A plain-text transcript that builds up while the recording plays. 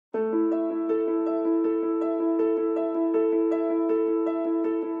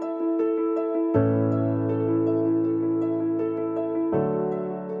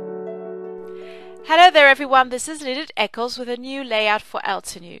Hello there everyone, this is Lilith Eccles with a new layout for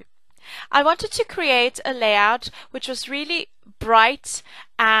Altenew. I wanted to create a layout which was really bright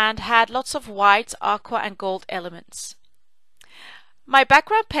and had lots of white, aqua and gold elements. My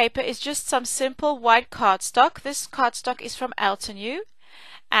background paper is just some simple white cardstock. This cardstock is from Altenew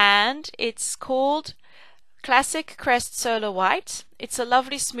and it's called Classic Crest Solar White. It's a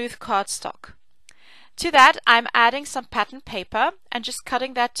lovely smooth cardstock. To that, I'm adding some pattern paper and just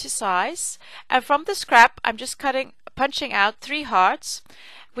cutting that to size. And from the scrap, I'm just punching out 3 hearts,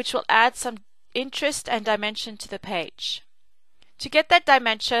 which will add some interest and dimension to the page. To get that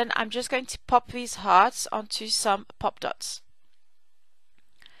dimension, I'm just going to pop these hearts onto some pop dots.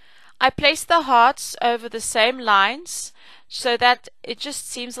 I place the hearts over the same lines so that it just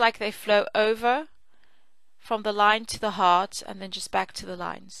seems like they flow over from the line to the heart and then just back to the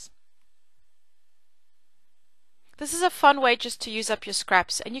lines. This is a fun way just to use up your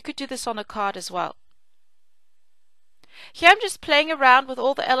scraps, and you could do this on a card as well. Here I'm just playing around with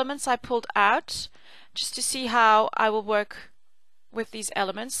all the elements I pulled out just to see how I will work with these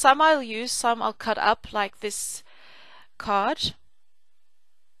elements. Some I'll use, some I'll cut up like this card.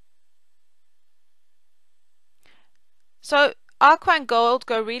 So aqua and gold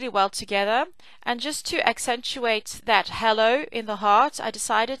go really well together, and just to accentuate that hello in the heart, I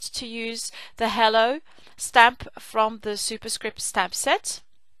decided to use the hello stamp from the superscript stamp set.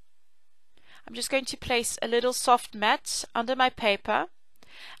 I'm just going to place a little soft mat under my paper,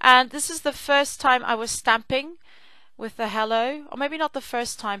 and this is the first time I was stamping with the hello, or maybe not the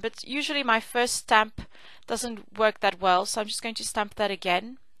first time, but usually my first stamp doesn't work that well, so I'm just going to stamp that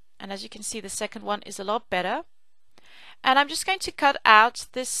again, and as you can see the second one is a lot better. And I'm just going to cut out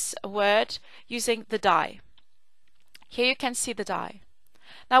this word using the die. Here you can see the die.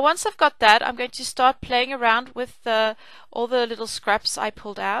 Now once I've got that, I'm going to start playing around with all the little scraps I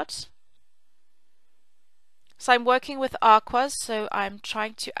pulled out. So I'm working with aquas, so I'm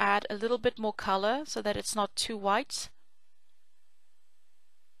trying to add a little bit more color so that it's not too white.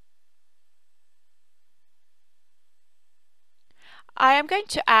 I am going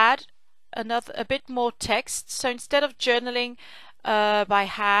to add a bit more text, so instead of journaling by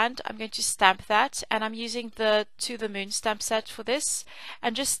hand, I'm going to stamp that, and I'm using the To the Moon stamp set for this,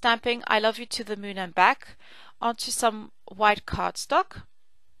 and just stamping I love you to the moon and back onto some white cardstock,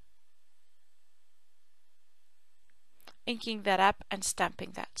 inking that up and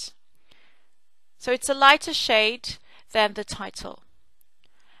stamping that. So it's a lighter shade than the title.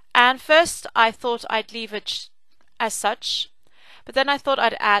 And first I thought I'd leave it as such, but then I thought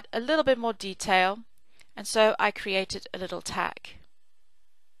I'd add a little bit more detail, and so I created a little tag.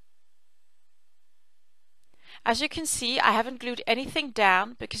 As you can see, I haven't glued anything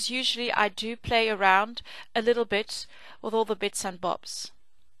down because usually I do play around a little bit with all the bits and bobs.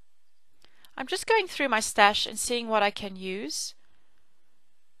 I'm just going through my stash and seeing what I can use.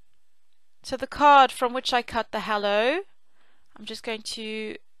 So the card from which I cut the hello, I'm just going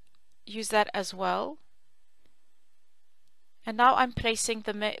to use that as well. And now I'm placing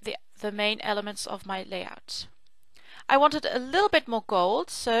the main elements of my layout. I wanted a little bit more gold,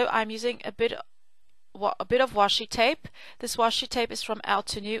 so I'm using a bit of washi tape. This washi tape is from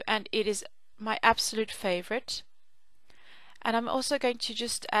Altenew and it is my absolute favorite. And I'm also going to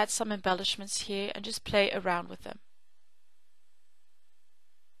just add some embellishments here and just play around with them.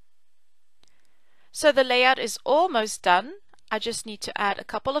 So the layout is almost done. I just need to add a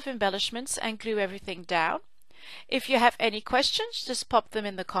couple of embellishments and glue everything down. If you have any questions, just pop them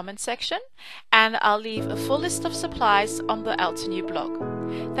in the comment section, and I'll leave a full list of supplies on the Altenew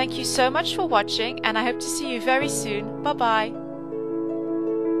blog. Thank you so much for watching, and I hope to see you very soon. Bye bye.